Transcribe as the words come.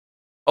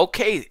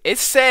Okay, it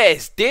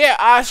says, "Dear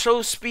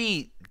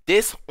ISHOWSPEED,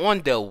 this on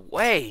the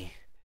way."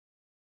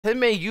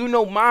 Him and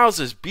Yuno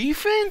Miles is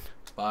beefing?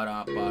 Spot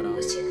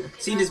on.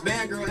 See this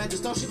bad girl at the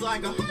store, she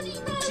like a honey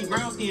nut. She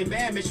brown skin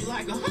bad, but she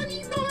like a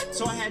honey nut.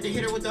 So I had to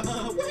hit her with the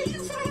where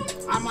you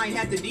from? I might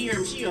have to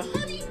DM, she a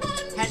honey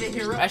nut. Had to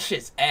hit her. That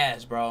shit's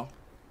ass, bro.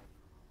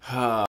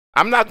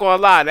 I'm not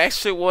gonna lie, that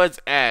shit was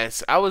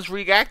ass. I was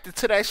reacting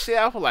to that shit.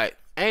 I was like,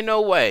 ain't no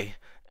way.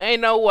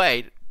 Ain't no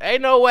way.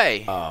 Ain't no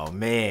way. Oh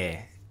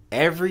man.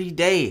 Every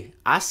day.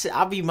 I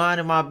be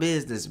minding my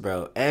business,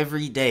 bro.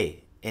 Every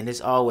day. And it's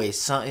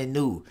always something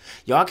new.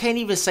 Y'all can't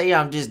even say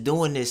I'm just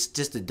doing this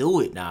just to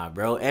do it now,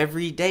 bro.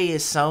 Every day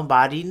is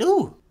somebody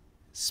new.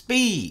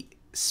 Speed.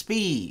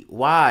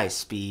 Why,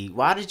 Speed?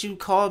 Why did you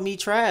call me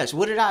trash?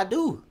 What did I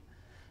do?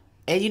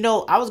 And you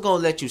know, I was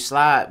gonna let you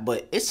slide,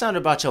 but it's something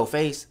about your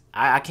face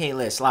I can't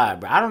let slide,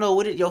 bro. I don't know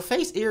what it. Your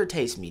face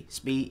irritates me,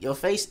 Speed. Your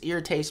face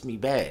irritates me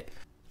bad.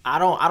 I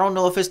don't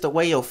know if it's the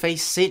way your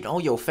face sit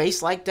on your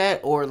face like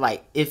that, or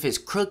like if it's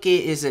crooked,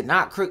 is it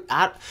not crooked?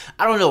 I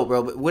don't know,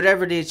 bro. But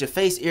whatever it is, your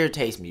face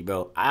irritates me,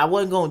 bro. I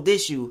wasn't gonna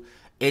diss you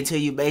until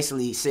you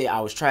basically said I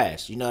was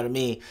trash. You know what I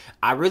mean?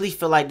 I really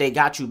feel like they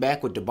got you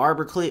back with the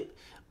barber clip,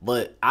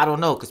 but I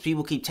don't know, because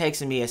people keep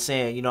texting me and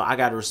saying, you know, I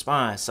gotta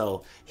respond.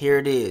 So here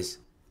it is.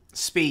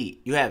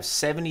 Speed, you have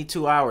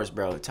 72 hours,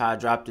 bro, till I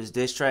drop this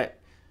diss track.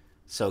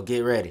 So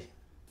get ready.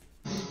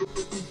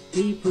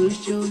 He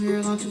pushed your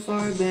hair not too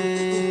far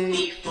back.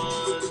 He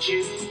fucked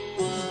you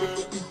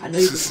up. I know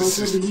you can fuck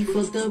up, but he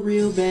fucked up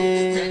real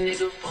bad. That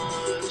nigga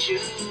fucked you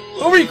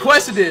up. Who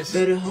requested this?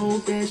 Better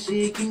hope that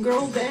shit can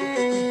grow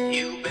back.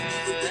 You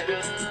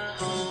better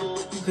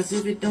hope. Cause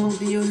if it don't,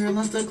 be your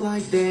hairline stuck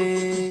like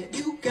that.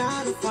 You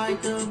gotta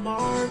fight the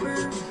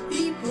barber.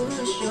 He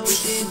pushed your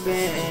shit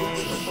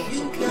back.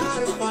 You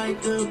gotta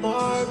fight the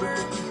barber.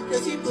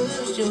 Cause he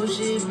pushed your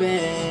shit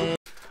back.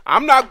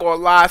 I'm not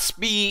gonna lie,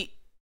 Speed.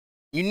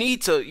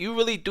 You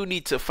really do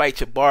need to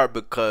fight your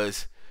barber,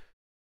 because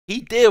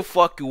he did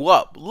fuck you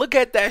up. Look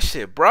at that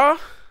shit, bruh.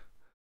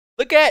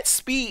 Look at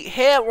Speed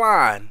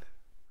headline.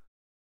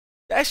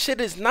 That shit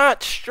is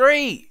not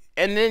straight.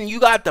 And then you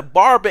got the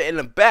barber in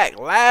the back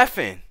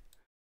laughing.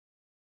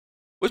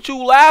 What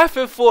you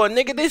laughing for,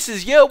 nigga? This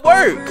is your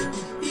work.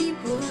 He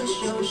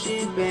pushed your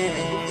shit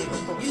back.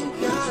 You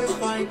gotta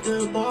fight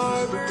the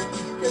barber,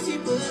 cause he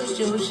pushed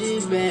your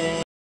shit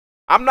back.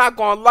 I'm not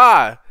gonna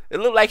lie. It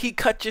looked like he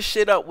cut your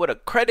shit up with a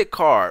credit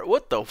card.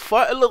 What the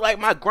fuck? It looked like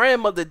my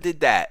grandmother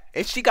did that.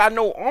 And she got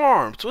no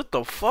arms. What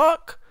the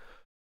fuck?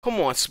 Come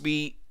on,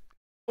 Speed.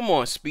 Come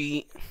on,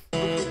 Speed.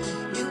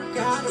 You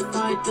gotta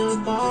fight the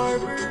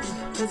barber,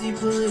 cause he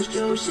pushed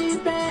your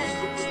shit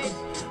back.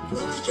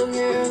 Pushed your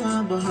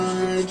hairline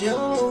behind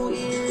your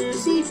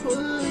ears. He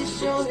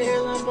pushed your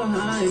hairline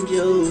behind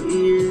your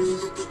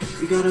ears.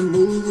 You gotta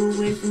move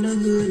away from the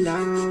hood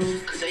now,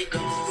 cause they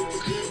gon'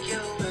 cook your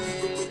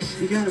ass.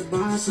 You gotta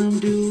buy some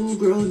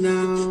do-grow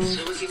now,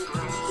 so we can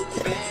grow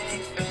back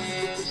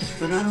fast.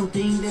 But I don't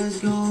think that's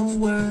gon'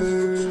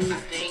 work.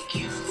 I think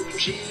you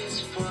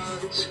just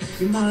fucked.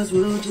 You might as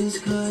well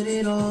just cut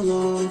it all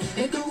off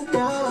and go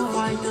down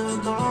like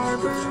the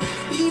barber.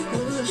 He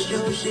pushed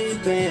your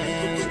shit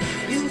back.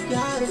 You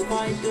gotta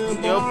fight the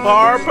barber. Your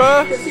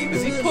barber? Cause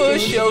he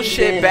push your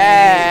shit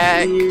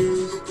back.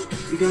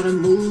 You gotta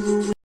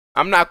move away.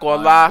 I'm not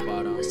gonna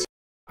lie.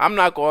 I'm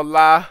not gonna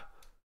lie.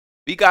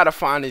 We gotta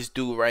find this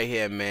dude right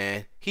here,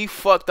 man. He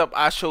fucked up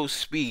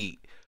ISHOWSPEED.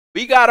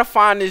 We gotta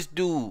find this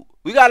dude.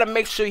 We gotta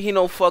make sure he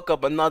don't fuck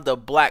up another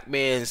black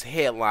man's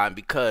headline,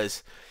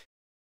 because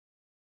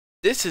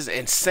this is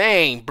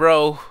insane,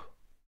 bro.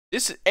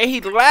 And he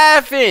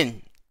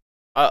laughing.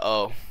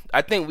 Uh-oh.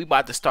 I think we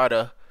about to start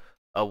a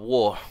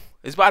war.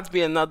 It's about to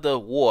be another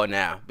war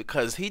now,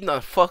 because he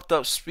done fucked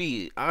up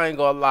Speed. I ain't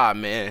gonna lie,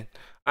 man.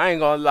 I ain't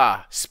gonna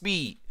lie.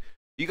 Speed,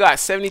 you got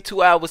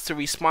 72 hours to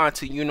respond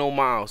to Yuno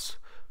Miles.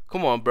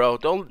 Come on, bro.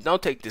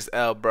 Don't take this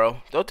L, bro.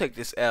 Don't take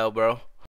this L, bro.